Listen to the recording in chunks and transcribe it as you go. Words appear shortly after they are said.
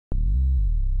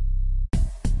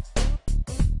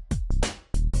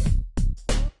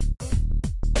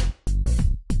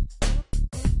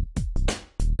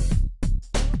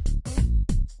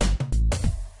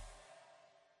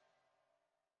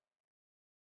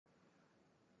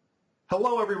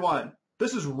Hello, everyone.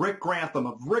 This is Rick Grantham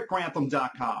of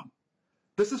rickgrantham.com.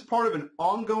 This is part of an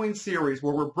ongoing series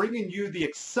where we're bringing you the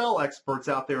Excel experts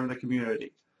out there in the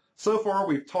community. So far,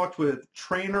 we've talked with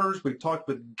trainers, we've talked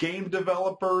with game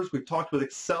developers, we've talked with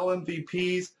Excel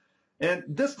MVPs, and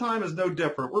this time is no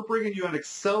different. We're bringing you an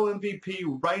Excel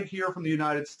MVP right here from the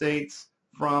United States,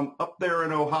 from up there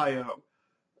in Ohio,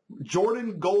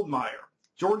 Jordan Goldmeier.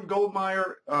 Jordan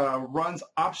Goldmeier runs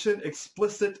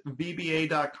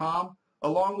OptionExplicitVBA.com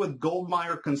along with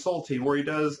Goldmeier Consulting, where he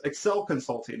does Excel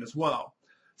consulting as well.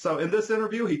 So in this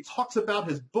interview, he talks about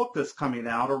his book that's coming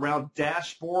out around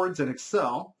dashboards and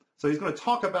Excel. So he's going to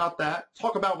talk about that,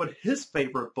 talk about what his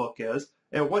favorite book is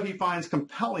and what he finds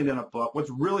compelling in a book,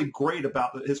 what's really great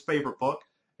about his favorite book.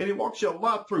 And he walks you a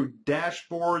lot through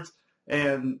dashboards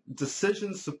and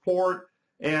decision support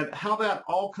and how that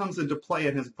all comes into play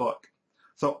in his book.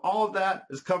 So all of that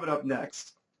is coming up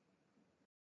next.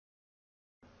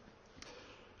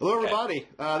 Hello, everybody.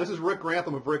 This is Rick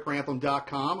Grantham of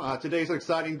rickgrantham.com. Today's an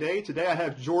exciting day. Today I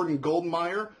have Jordan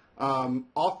Goldmeier,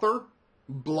 author,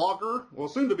 blogger, well,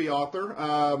 soon-to-be author,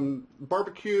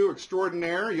 barbecue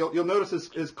extraordinaire. You'll notice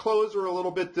his clothes are a little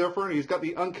bit different. He's got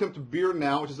the unkempt beard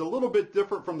now, which is a little bit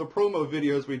different from the promo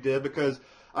videos we did because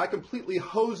I completely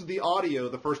hosed the audio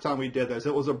the first time we did this.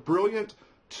 It was a brilliant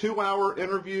 2-hour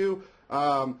interview.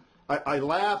 I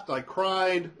laughed, I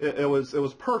cried, it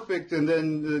was perfect, and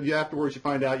then afterwards you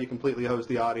find out you completely hosed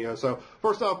the audio. So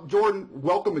first off, Jordan,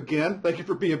 welcome again. Thank you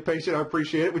for being patient. I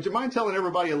appreciate it. Would you mind telling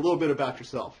everybody a little bit about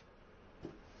yourself?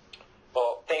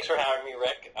 Well, thanks for having me,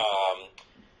 Rick.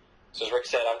 So as Rick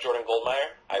said, I'm Jordan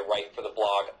Goldmeier. I write for the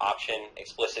blog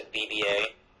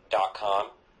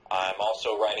OptionExplicitVBA.com. I'm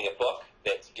also writing a book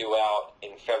that's due out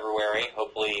in February.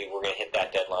 Hopefully we're going to hit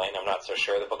that deadline. I'm not so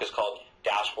sure. The book is called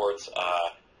Dashboards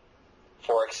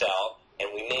for Excel,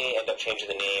 and we may end up changing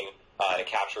the name to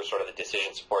capture sort of the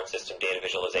decision support system, data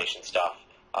visualization stuff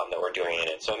that we're doing in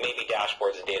it. So maybe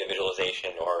dashboards and data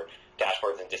visualization or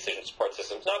dashboards and decision support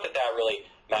systems. Not that that really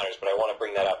matters, but I want to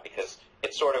bring that up because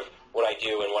it's sort of what I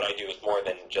do, and what I do is more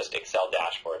than just Excel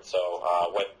dashboards. So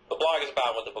what the blog is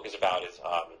about, what the book is about is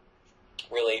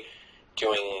really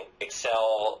doing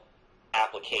Excel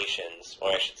applications,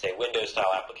 or I should say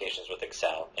Windows-style applications with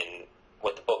Excel. And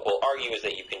what the book will argue is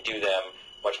that you can do them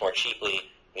much more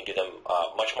cheaply, you can do them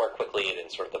much more quickly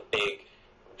than sort of the big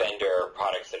vendor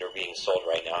products that are being sold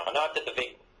right now. Not that the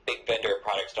big vendor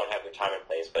products don't have their time and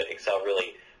place, but Excel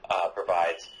really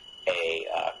provides a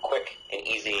quick and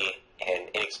easy and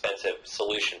inexpensive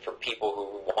solution for people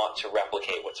who want to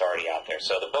replicate what's already out there.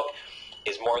 So the book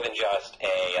is more than just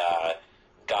a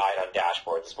guide on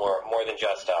dashboards. It's more than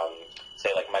just,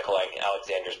 say, like Michael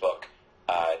Alexander's book,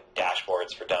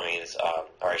 Dashboards for Dummies,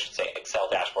 or I should say Excel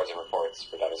Dashboards and Reports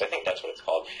for Dummies. I think that's what it's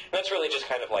called. And that's really just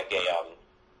kind of like a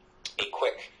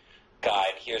quick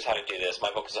guide. Here's how to do this.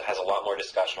 My book has a lot more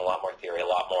discussion, a lot more theory, a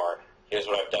lot more, here's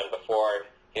what I've done before,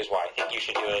 here's why I think you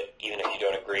should do it, even if you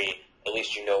don't agree. At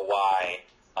least you know why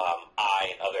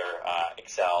I and other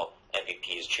Excel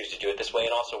MVPs choose to do it this way,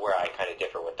 and also where I kind of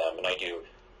differ with them, and I do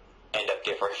end up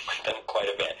differing with them quite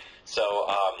a bit. So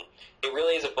it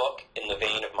really is a book in the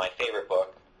vein of my favorite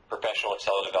book, Professional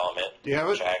Excel Development,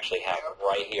 which I actually have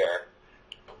right here.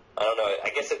 I don't know. I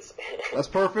guess it's... That's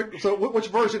perfect. So which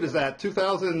version is that?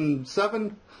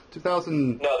 2007?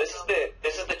 2000? No, this is the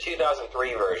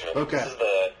 2003 version. Okay.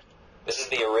 This is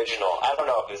the original. I don't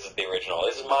know if this is the original.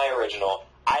 This is my original.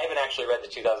 I haven't actually read the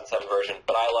 2007 version,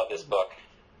 but I love this book.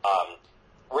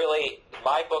 Really,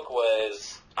 my book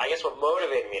was... I guess what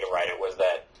motivated me to write it was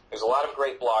that there's a lot of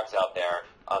great blogs out there.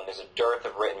 There's a dearth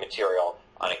of written material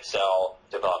on Excel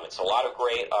development. So a lot of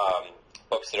great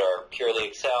books that are purely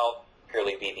Excel,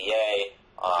 purely VBA,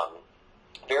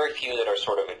 very few that are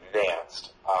sort of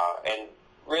advanced. And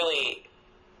really,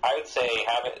 I would say,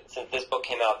 since this book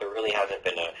came out, there really hasn't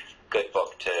been a good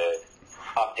book to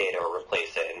update or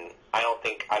replace it. And I don't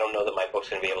know that my book's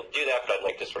going to be able to do that, but I'd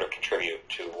like to sort of contribute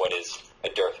to what is a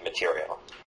dearth of material.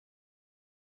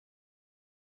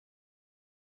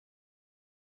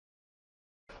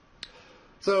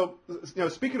 So,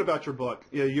 speaking about your book,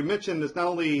 you mentioned it's not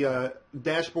only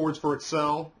dashboards for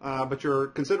Excel, but you're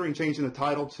considering changing the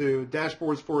title to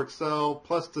Dashboards for Excel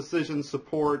plus Decision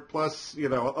Support plus,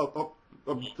 a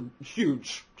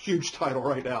huge title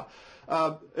right now.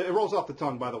 It rolls off the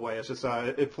tongue, by the way. It's just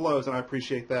it flows, and I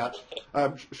appreciate that.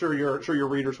 I'm sure your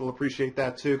readers will appreciate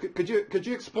that too. Could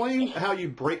you explain how you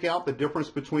break out the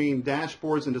difference between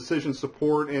dashboards and decision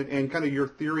support, and kind of your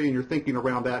theory and your thinking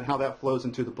around that, and how that flows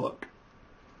into the book?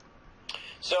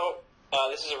 So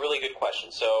this is a really good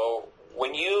question. So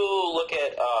when you look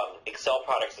at Excel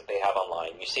products that they have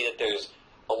online, you see that there's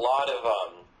a lot of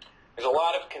there's a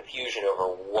lot of confusion over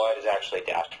what is actually a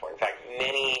dashboard. In fact,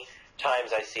 many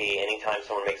times I see anytime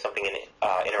someone makes something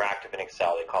interactive in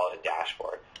Excel, they call it a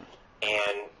dashboard.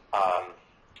 And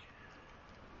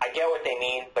I get what they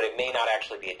mean, but it may not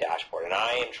actually be a dashboard. And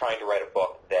I am trying to write a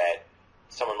book that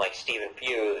someone like Stephen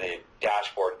Few, the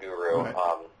dashboard guru, right.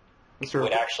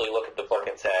 would actually look at the book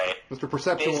and say, Mr.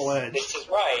 Perceptual Edge. This is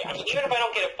right. I mean, even if I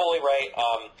don't get it fully right,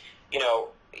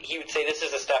 he would say this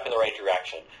is a step in the right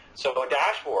direction. So a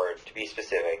dashboard, to be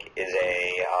specific, is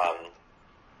a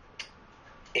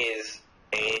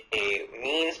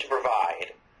means to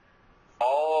provide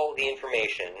all the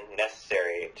information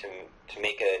necessary to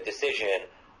make a decision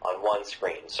on one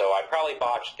screen. So I probably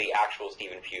botched the actual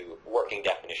Stephen Few working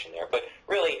definition there, but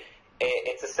really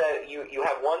it's a set. You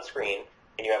have one screen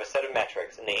and you have a set of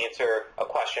metrics, and they answer a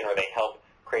question or they help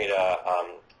create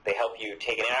they help you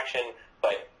take an action.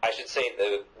 But I should say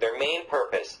their main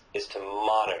purpose is to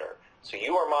monitor. So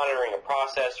you are monitoring a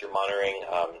process, you're monitoring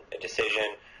a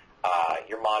decision,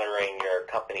 you're monitoring your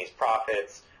company's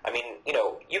profits. I mean,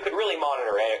 you could really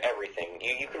monitor everything.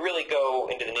 You could really go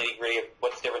into the nitty-gritty of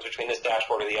what's the difference between this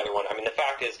dashboard or the other one. I mean, the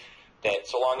fact is that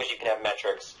so long as you can have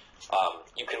metrics,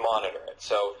 you can monitor it.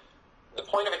 So the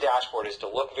point of a dashboard is to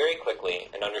look very quickly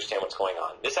and understand what's going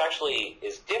on. This actually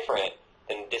is different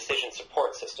than decision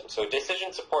support system. So a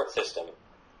decision support system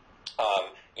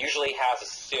usually has a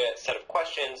set of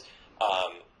questions,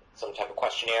 some type of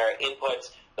questionnaire,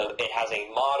 inputs. It has a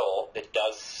model that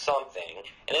does something,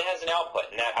 and it has an output,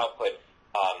 and that output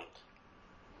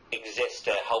exists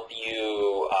to help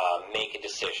you make a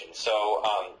decision. So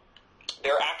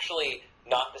they're actually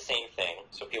not the same thing.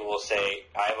 So people will say,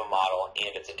 I have a model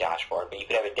and it's a dashboard, but you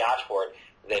could have a dashboard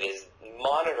that is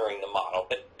monitoring the model,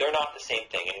 but they're not the same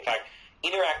thing. And in fact,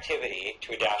 interactivity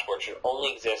to a dashboard should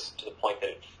only exist to the point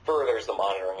that it furthers the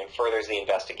monitoring and furthers the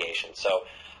investigation. So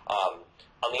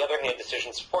on the other hand,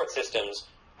 decision support systems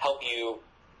help you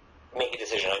make a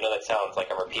decision. I know that sounds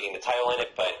like I'm repeating the title in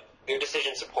it, but they're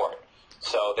decision support.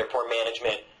 So they're for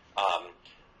management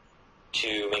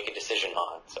to make a decision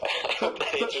on. So I hope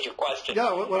that answers your question.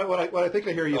 Yeah, what I think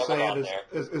I hear you saying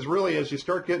is really as you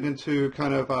start getting into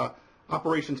kind of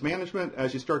operations management,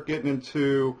 as you start getting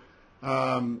into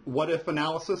what-if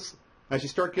analysis, as you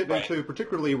start getting into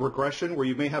particularly regression, where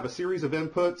you may have a series of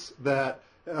inputs that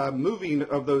moving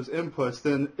of those inputs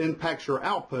then impacts your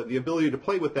output, the ability to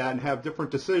play with that and have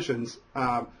different decisions.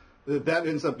 That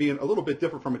ends up being a little bit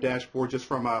different from a dashboard, just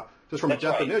from a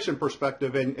definition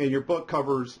perspective. And your book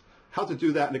covers how to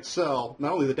do that in Excel,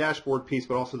 not only the dashboard piece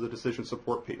but also the decision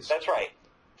support piece. That's right.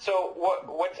 So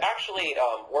what actually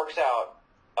works out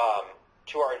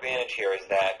to our advantage here is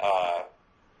that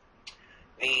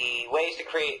the ways to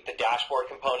create the dashboard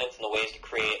components and the ways to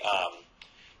create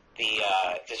the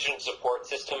decision support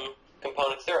system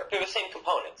components, they're the same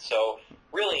components. So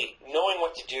really knowing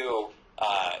what to do,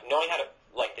 knowing how to,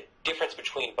 like, the difference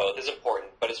between both is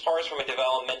important. But as far as from a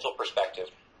developmental perspective,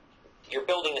 you're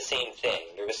building the same thing.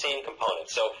 They're the same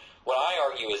components. So what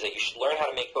I argue is that you should learn how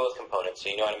to make both components so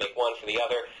you know how to make one for the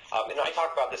other. And I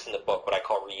talk about this in the book, what I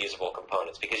call reusable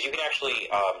components, because you can actually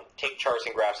take charts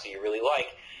and graphs that you really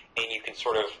like, and you can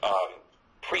sort of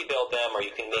pre-build them, or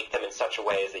you can make them in such a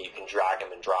way that you can drag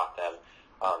them and drop them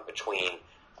between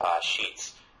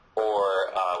sheets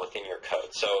or within your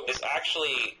code. So this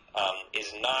actually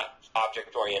is not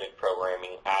object-oriented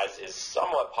programming, as is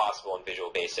somewhat possible in Visual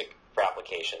Basic for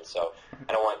applications. So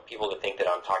I don't want people to think that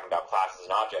I'm talking about classes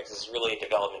and objects. This is really a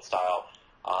development style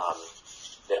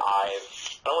that I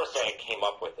don't want to say I came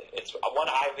up with it. It's one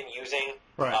I've been using,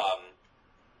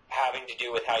 having to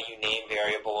do with how you name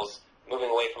variables, moving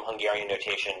away from Hungarian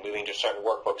notation, moving to a certain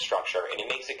workbook structure, and it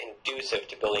makes it conducive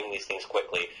to building these things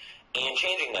quickly and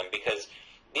changing them. Because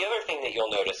the other thing that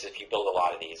you'll notice if you build a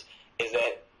lot of these is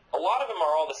that a lot of them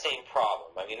are all the same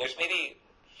problem. I mean, there's maybe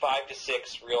 5 to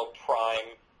 6 real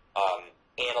prime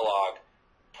analog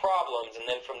problems, and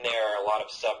then from there a lot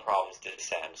of sub-problems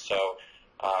descend. So,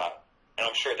 and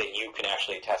I'm sure that you can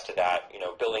actually attest to that,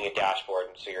 building a dashboard,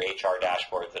 so your HR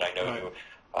dashboards that I know you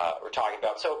were talking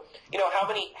about. So, how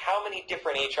many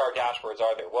different HR dashboards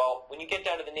are there? Well, when you get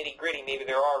down to the nitty-gritty, maybe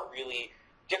there are really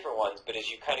different ones, but as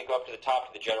you kind of go up to the top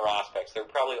of the general aspects, there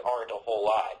probably aren't a whole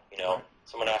lot.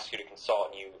 Someone asks you to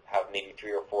consult, and you have maybe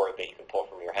 3 or 4 that you can pull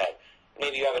from your head.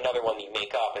 Maybe you have another one that you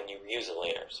make up and you use it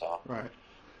later. So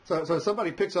So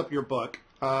somebody picks up your book.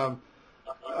 What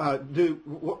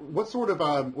sort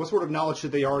of knowledge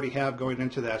should they already have going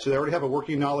into that? Should they already have a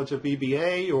working knowledge of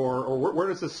VBA, or where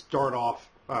does this start off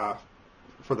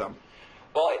for them?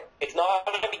 Well, it's not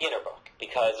a beginner book.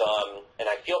 because, and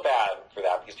I feel bad for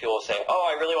that because people will say,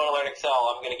 oh, I really want to learn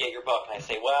Excel. I'm going to get your book. And I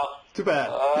say, well, too bad.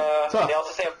 They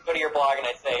also say, go to your blog, and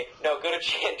I say, no, go to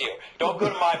Chandu. Don't go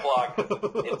to my blog.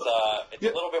 It's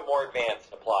a little bit more advanced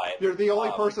and applied. You're the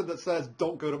only person that says,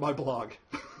 don't go to my blog.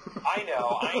 I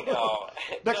know.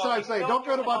 Next time I say, don't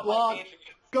go to my blog,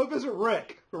 go visit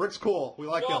Rick. Rick's cool. We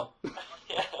like him.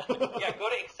 Yeah, go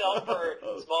to Excel for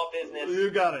Small Business. You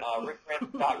got it.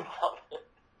 RickGrantham.com.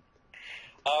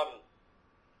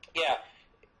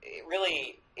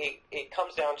 It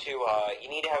comes down to you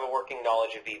need to have a working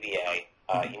knowledge of VBA.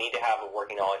 You need to have a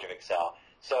working knowledge of Excel.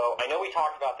 So I know we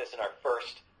talked about this in our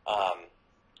first. I'm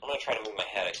going to try to move my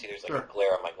head. I see there's a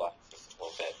glare on my glasses a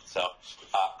little bit. So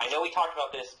I know we talked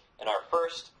about this in our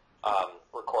first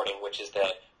recording, which is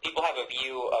that people have a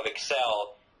view of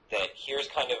Excel that here's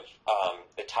kind of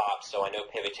the top. So I know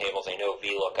pivot tables, I know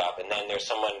VLOOKUP, and then there's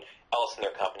someone else in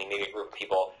their company, maybe a group of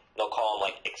people. They'll call them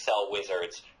like Excel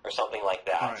wizards or something like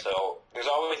that. Right. So there's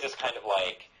always this kind of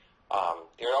like,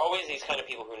 there are always these kind of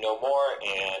people who know more,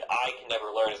 and I can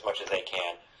never learn as much as they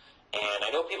can. And I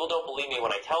know people don't believe me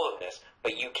when I tell them this,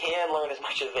 but you can learn as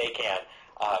much as they can.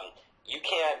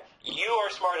 You are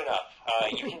smart enough.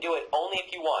 You can do it only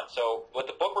if you want. So what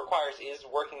the book requires is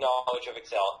working knowledge of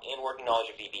Excel and working knowledge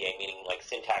of VBA, meaning like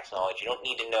syntax knowledge. You don't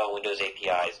need to know Windows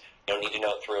APIs. You don't need to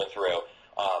know it through and through.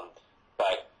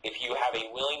 But if you have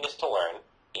a willingness to learn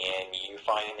and you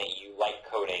find that you like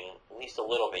coding at least a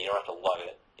little bit, you don't have to love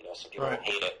it. You know, some people will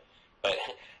hate it, but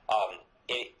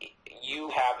you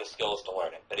have the skills to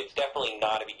learn it. But it's definitely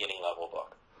not a beginning level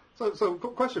book. So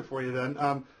question for you then,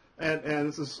 and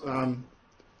this is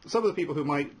some of the people who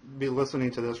might be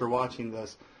listening to this or watching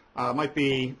this might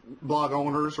be blog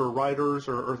owners or writers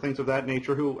or things of that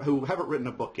nature who haven't written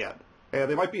a book yet.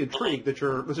 They might be intrigued that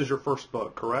this is your first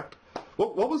book, correct?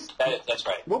 What was that's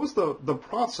right. What was the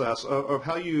process of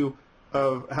how you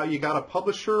got a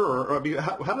publisher, or I mean,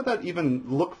 how did that even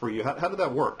look for you? How did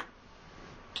that work?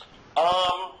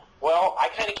 Well, I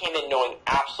kind of came in knowing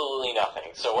absolutely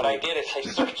nothing. So what I did is I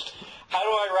searched, how do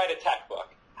I write a tech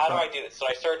book? How do I do this? So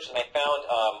I searched and I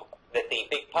found that the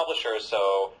big publishers,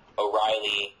 so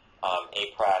O'Reilly,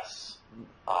 A-Press,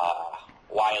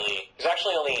 Wiley, there's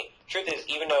actually only, truth is,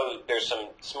 even though there's some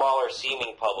smaller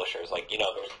seeming publishers, like, you know,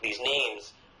 there's these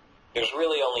names, there's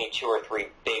really only 2 or 3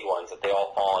 big ones that they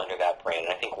all fall under that brand.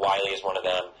 And I think Wiley is one of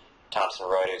them, Thomson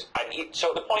Reuters.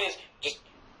 So the point is, just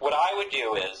what I would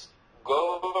do is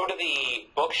go to the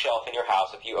bookshelf in your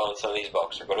house if you own some of these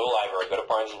books, or go to a library, go to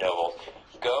Barnes & Noble,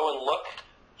 go and look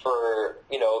for,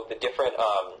 you know, the different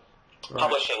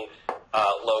publishing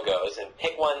logos and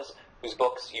pick ones whose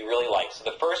books you really like. So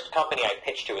the first company I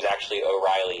pitched to was actually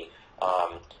O'Reilly,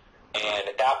 and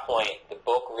at that point the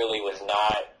book really was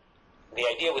not, the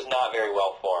idea was not very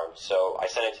well formed. So I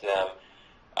sent it to them.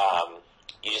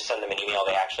 You just send them an email.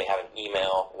 They actually have an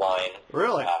email line.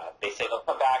 Really? They say they'll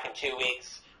come back in 2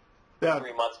 weeks. Yeah.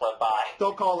 3 months went by.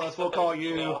 Don't call us. We'll call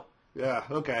you. Email. Yeah.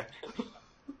 Okay.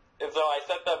 And so I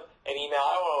sent them an email.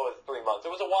 I don't know if it was 3 months. It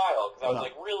was a while because I was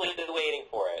like really waiting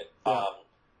for it. Yeah.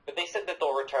 But they said that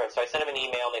they'll return. So I sent them an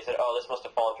email, and they said, oh, this must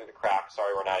have fallen through the cracks.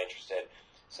 Sorry, we're not interested.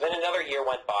 So then another year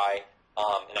went by,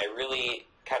 and I really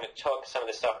kind of took some of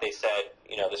the stuff they said,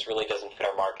 you know, this really doesn't fit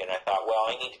our market. And I thought, well,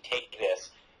 I need to take this,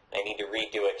 and I need to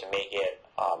redo it to make it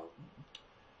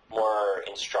more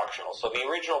instructional. So the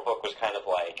original book was kind of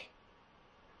like,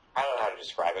 I don't know how to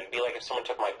describe it. It'd be like if someone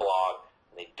took my blog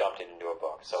and they dumped it into a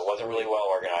book. So it wasn't really well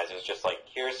organized. It was just like,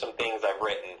 here's some things I've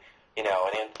written, you know,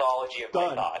 an anthology of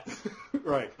my thoughts.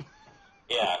 Right.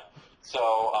 Yeah. So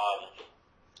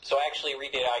I actually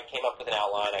redid it. I came up with an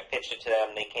outline. I pitched it to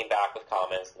them. They came back with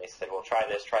comments, and they said, well, try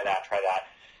this, try that, try that.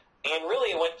 And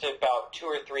really it went to about 2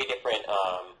 or 3 different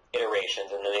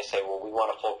iterations, and then they say, well, we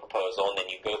want a full proposal, and then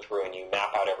you go through and you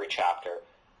map out every chapter,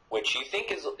 which you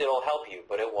think it'll help you,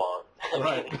 but it won't.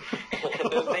 Right.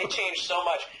 They change so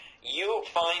much. You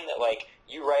find that, like,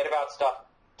 you write about stuff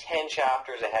 10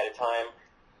 chapters ahead of time.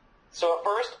 So at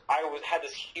first, I had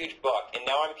this huge book, and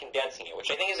now I'm condensing it, which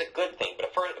I think is a good thing.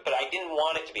 But I didn't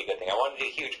want it to be a good thing. I wanted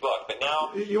a huge book, but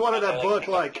now you wanted that book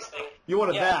you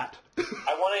wanted that.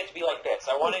 I wanted it to be like this.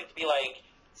 I wanted it to be like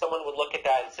someone would look at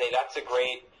that and say, "That's a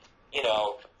great, you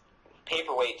know,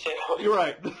 paperweight too." You're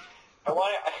right. I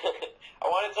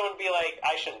wanted someone to be like,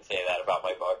 I shouldn't say that about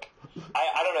my book.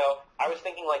 I don't know. I was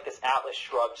thinking like this Atlas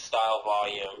Shrugged style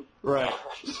volume. Right.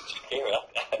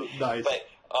 Nice. But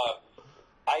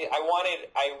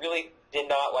I really did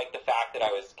not like the fact that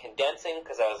I was condensing,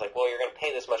 because I was like, well, you're going to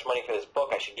pay this much money for this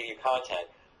book. I should give you content.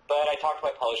 But I talked to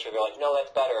my publisher. They're like, no,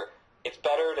 that's better. It's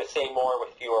better to say more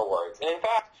with fewer words. And in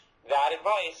fact, that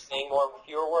advice, saying more with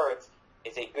fewer words,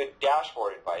 is a good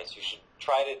dashboard advice. You should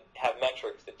try to have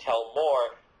metrics that tell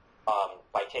more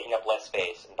by taking up less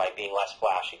space and by being less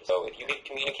flashy. So if you can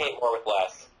communicate more with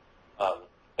less,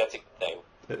 that's a good thing.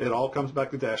 It all comes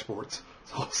back to dashboards.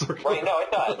 It's all circular. Right, no,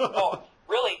 it does. Well,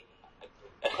 really,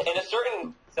 in a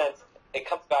certain sense, it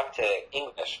comes back to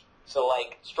English. So,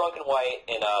 like, Strunk and White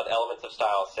in the Elements of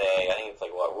Style say, I think it's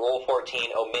like, what, Rule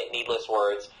 14, omit needless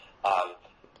words.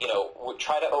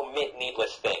 Try to omit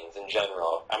needless things in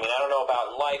general. I mean, I don't know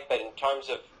about in life, but in terms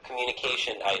of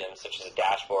communication items, such as a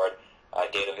dashboard,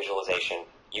 data visualization,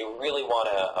 you really want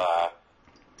to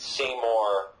say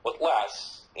more with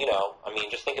less. I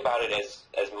mean, just think about it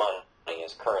as money,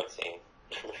 as currency.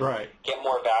 Right. Get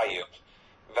more value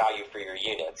for your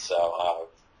units. So,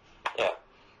 yeah.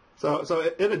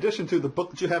 So in addition to the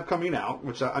book that you have coming out,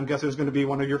 which I'm guessing is going to be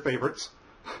one of your favorites.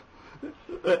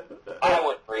 I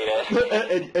wouldn't read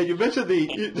it. and you mentioned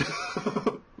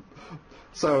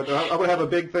so I'm going to have a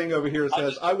big thing over here that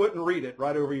says, I wouldn't read it,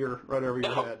 right over your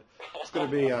head. It's going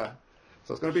to be,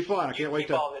 it's going to be fun. I can't wait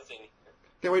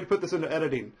to put this into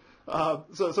editing.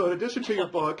 So in addition to your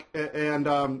book and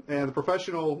the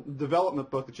professional development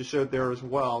book that you showed there as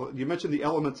well, you mentioned the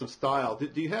Elements of Style.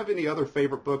 Do you have any other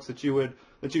favorite books that you'd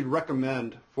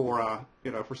recommend for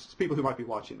people who might be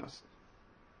watching this?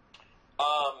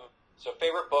 So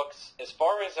favorite books as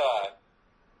far as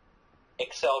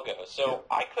Excel goes. So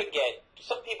I could get,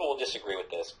 some people will disagree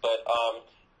with this, but I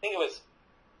think it was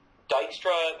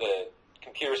Dijkstra, the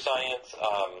computer science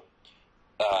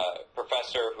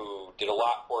professor who did a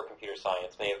lot for computer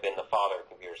science, may have been the father of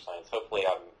computer science. Hopefully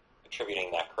I'm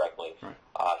attributing that correctly. Right.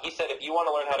 He said if you want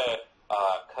to learn how to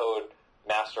code,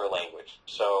 master a language.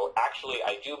 So actually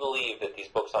I do believe that these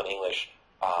books on English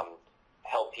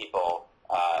help people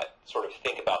sort of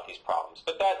think about these problems.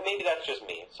 But maybe that's just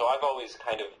me. So I've always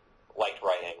kind of liked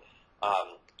writing.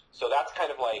 So that's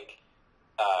kind of like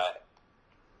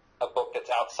a book that's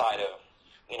outside of,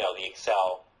 the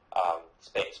Excel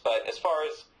space. But as far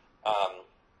as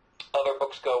other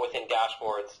books go within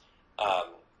dashboards,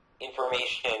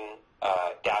 Information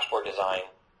Dashboard Design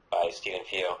by Stephen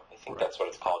Few. I think that's what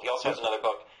it's called. He also has another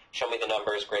book, Show Me the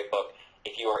Numbers, great book.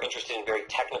 If you are interested in very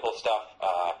technical stuff,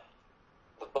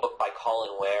 the book by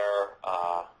Colin Ware,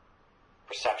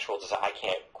 Perceptual Design, I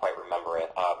can't quite remember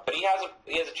it. But he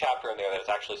has a chapter in there that has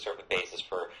actually served the basis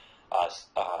for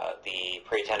the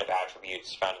pre-attentive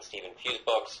attributes found in Stephen Few's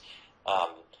books,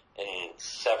 and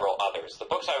several others. The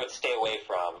books I would stay away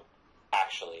from,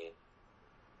 actually,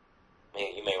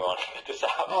 you may want to put this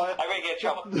out. I may get in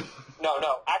trouble. No.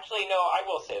 Actually, no, I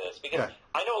will say this, because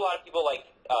I know a lot of people like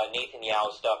Nathan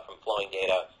Yao's stuff from Flowing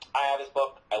Data. I have his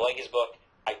book. I like his book.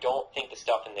 I don't think the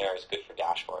stuff in there is good for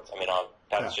dashboards. I mean,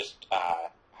 that's just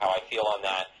how I feel on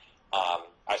that.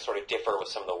 I sort of differ with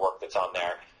some of the work that's on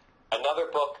there. Another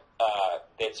book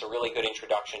that's a really good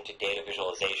introduction to data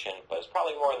visualization, but it's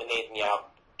probably more in the Nathan Yao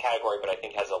category, but I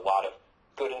think has a lot of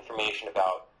good information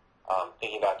about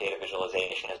thinking about data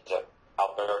visualization, is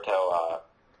Alberto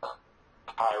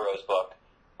Cairo's book,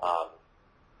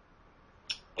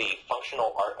 The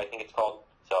Functional Art, I think it's called.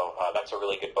 So that's a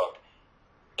really good book.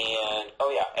 And,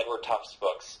 Edward Tufte's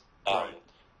books,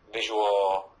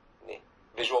 Visual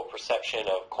Perception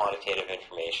of Quantitative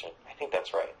Information. I think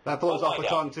that's right. That flows off the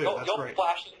tongue, too. That's you'll great.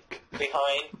 Flash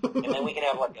behind, and then we can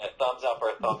have like a thumbs up or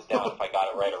a thumbs down if I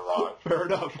got it right or wrong. Fair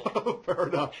enough. Fair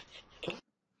enough.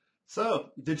 So,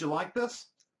 did you like this?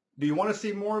 Do you want to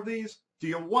see more of these? Do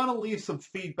you want to leave some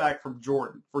feedback for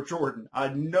Jordan? I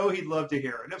know he'd love to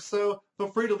hear it. And if so, feel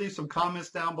free to leave some comments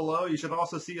down below. You should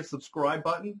also see a subscribe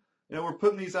button. We're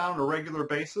putting these out on a regular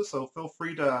basis, so feel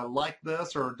free to like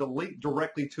this or link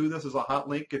directly to this as a hot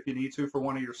link if you need to for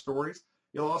one of your stories.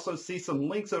 You'll also see some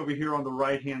links over here on the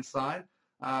right-hand side.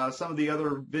 Some of the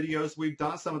other videos we've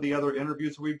done, some of the other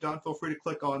interviews we've done, feel free to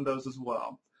click on those as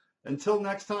well. Until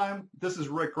next time, this is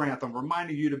Rick Grantham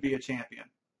reminding you to be a champion.